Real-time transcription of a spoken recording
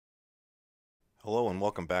Hello and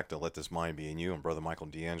welcome back to Let This Mind Be in You. I'm Brother Michael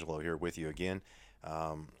D'Angelo here with you again.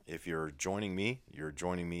 If you're joining me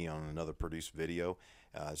on another produced video.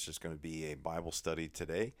 It's just going to be a Bible study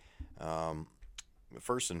today. Um,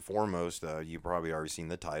 First and foremost, you've probably already seen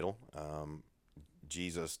the title.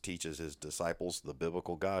 Jesus teaches his disciples the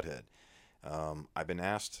biblical Godhead. I've been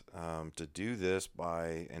asked to do this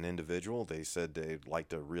by an individual. They said they'd like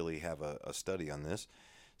to really have a study on this,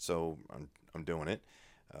 so I'm doing it.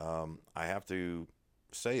 I have to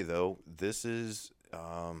say though, this is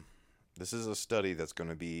a study that's going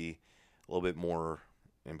to be a little bit more,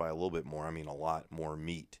 and by a little bit more, I mean a lot more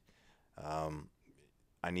meat. Um,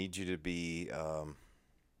 I need you to be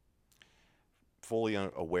fully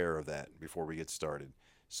aware of that before we get started.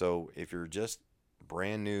 So if you're just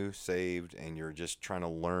brand new saved and you're just trying to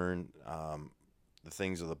learn the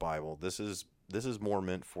things of the Bible, this is more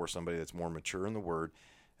meant for somebody that's more mature in the Word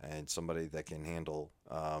and somebody that can handle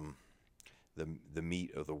the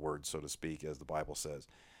meat of the Word, so to speak, as the Bible says.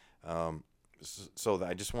 Um, so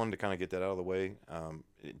I just wanted to kind of get that out of the way.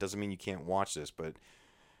 It doesn't mean you can't watch this, but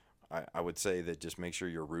I would say that just make sure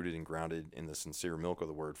you're rooted and grounded in the sincere milk of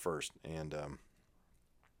the Word first, and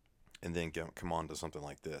then come on to something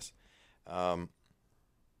like this. Um,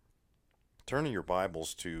 Turn in your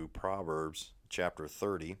Bibles to Proverbs chapter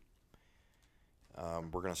 30.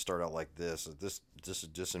 We're going to start out like this. This is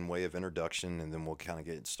just in way of introduction, and then we'll kind of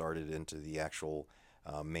get started into the actual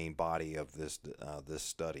main body of this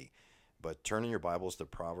study. But turn in your Bibles to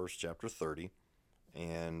Proverbs chapter 30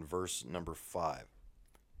 and verse number 5.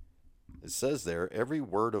 It says there, "Every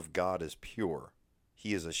word of God is pure.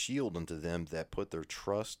 He is a shield unto them that put their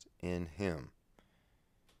trust in him.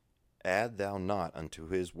 Add thou not unto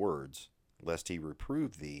his words, lest he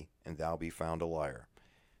reprove thee, and thou be found a liar."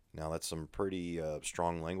 Now that's some pretty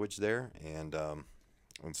strong language there, and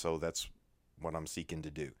so that's what I'm seeking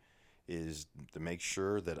to do, is to make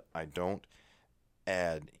sure that I don't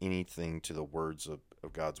add anything to the words of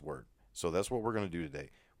God's word. So that's what we're going to do today.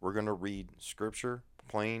 We're going to read scripture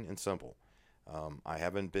plain and simple. I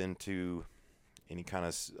haven't been to any kind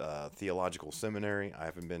of theological seminary. I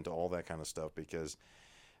haven't been to all that kind of stuff because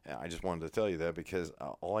I just wanted to tell you that because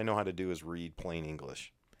all I know how to do is read plain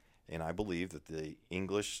English. And I believe that the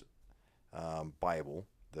English Bible,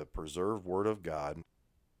 the preserved Word of God,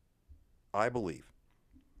 I believe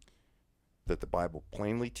that the Bible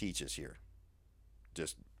plainly teaches here,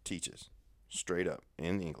 just teaches straight up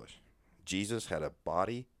in English. Jesus had a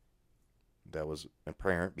body that was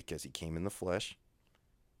apparent because he came in the flesh,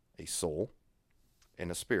 a soul, and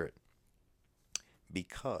a spirit,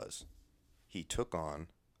 because he took on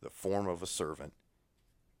the form of a servant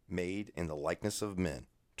made in the likeness of men.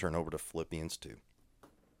 Turn over to Philippians 2.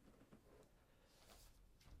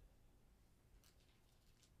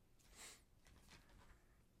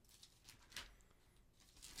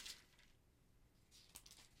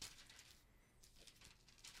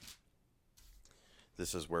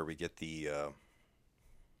 This is where we get the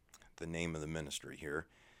name of the ministry here.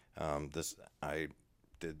 This I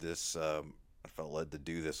did this. I felt led to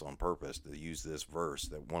do this on purpose, to use this verse,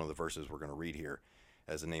 that one of the verses we're going to read here,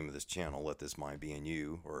 as the name of this channel, "Let This Mind Be in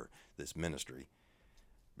You," or this ministry,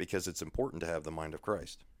 because it's important to have the mind of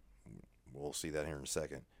Christ. We'll see that here in a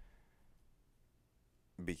second.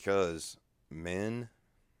 Because men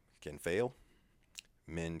can fail,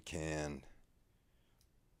 men can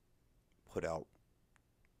put out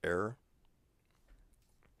error,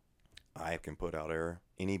 I can put out error,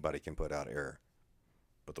 anybody can put out error,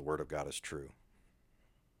 but the Word of God is true.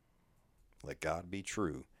 Let God be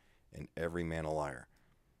true and every man a liar.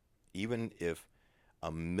 Even if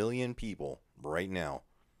a million people right now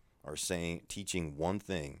are teaching one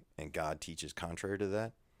thing, and God teaches contrary to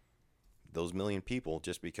that, those million people,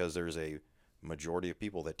 just because there's a majority of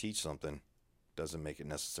people that teach something, doesn't make it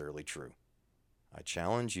necessarily true. I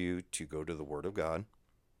challenge you to go to the Word of God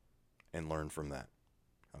and learn from that.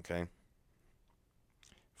 Okay?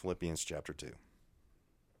 Philippians chapter 2.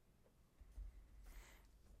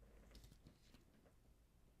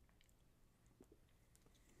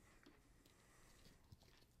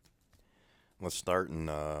 Let's start in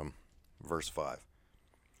verse 5.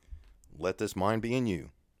 "Let this mind be in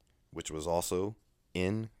you, which was also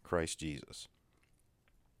in Christ Jesus,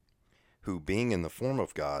 who being in the form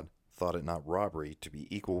of God, thought it not robbery to be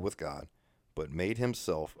equal with God, but made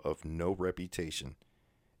himself of no reputation,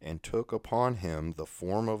 and took upon him the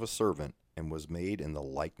form of a servant, and was made in the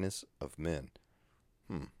likeness of men.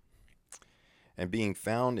 And being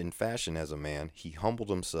found in fashion as a man, he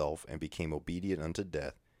humbled himself and became obedient unto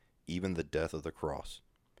death, even the death of the cross.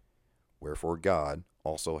 Wherefore God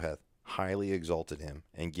also hath highly exalted him,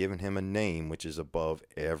 and given him a name which is above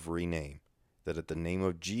every name, that at the name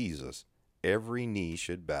of Jesus, every knee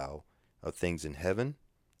should bow, of things in heaven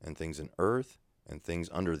and things in earth and things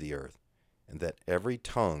under the earth, and that every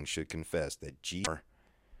tongue should confess that Jesus,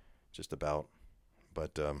 just about,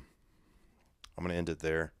 but I'm going to end it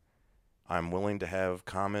there. I'm willing to have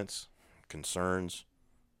comments, concerns.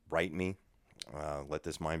 Write me. Let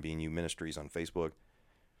This Mind Be in You Ministries on Facebook.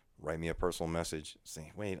 Write me a personal message.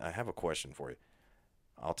 Say, wait, I have a question for you.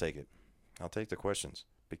 I'll take it. I'll take the questions.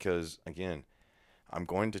 Because, again, I'm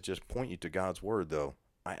going to just point you to God's Word, though.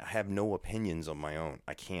 I have no opinions of my own.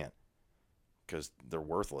 I can't. Because they're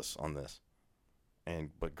worthless on this.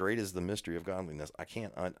 But great is the mystery of godliness. I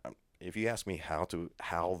can't. If you ask me how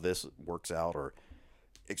this works out, or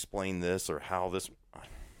explain this, or how this,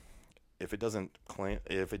 if it doesn't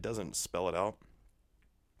spell it out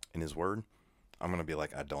in His Word, I'm gonna be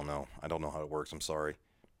like, I don't know how it works. I'm sorry,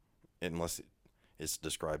 unless it's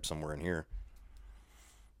described somewhere in here.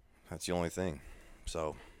 That's the only thing.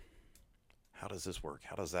 So, how does this work?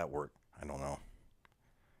 How does that work? I don't know.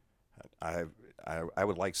 I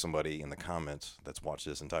would like somebody in the comments that's watched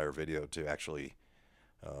this entire video to actually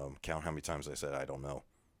count how many times I said I don't know,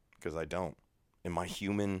 because I don't. In my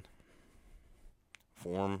human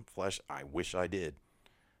form, flesh, I wish I did.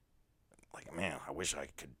 Like, man, I wish I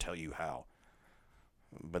could tell you how.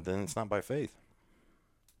 But then it's not by faith.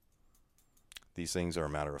 These things are a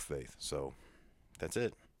matter of faith. So that's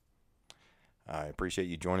it. I appreciate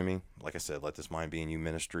you joining me. Like I said, Let This Mind Be in You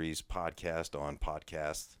Ministries podcast on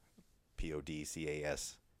podcast,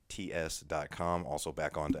 podcasts.com. Also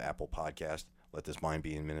back onto Apple Podcast. Let This Mind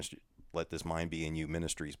Be in You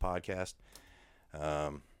Ministries podcast.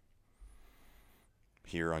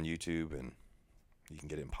 Here on YouTube, and you can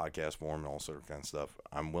get it in podcast form and all sort of kind of stuff.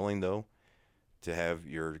 I'm willing, though, to have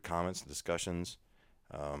your comments and discussions.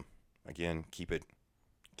 Again, keep it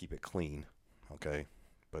clean, okay?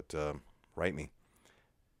 But write me,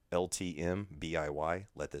 LTMBIY,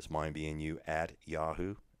 Let This Mind Be in You at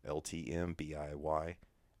Yahoo, LTMBIY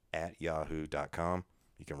at yahoo.com.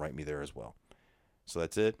 You can write me there as well. So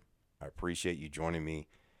that's it. I appreciate you joining me.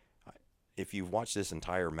 If you've watched this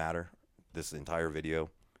entire video,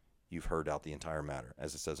 you've heard out the entire matter,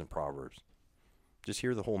 as it says in Proverbs. Just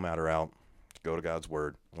hear the whole matter out. Go to God's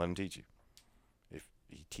Word. Let Him teach you. If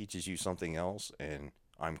He teaches you something else and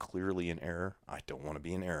I'm clearly in error, I don't want to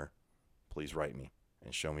be in error, please write me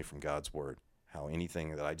and show me from God's Word how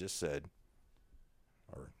anything that I just said,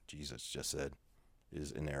 or Jesus just said,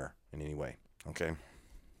 is in error in any way. Okay?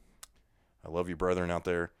 I love you, brethren, out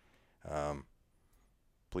there.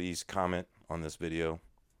 Please comment on this video.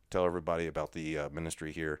 Tell everybody about the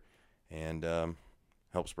ministry here, and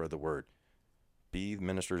help spread the word. Be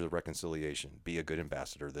ministers of reconciliation. Be a good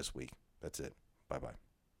ambassador this week. That's it. Bye-bye.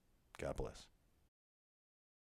 God bless.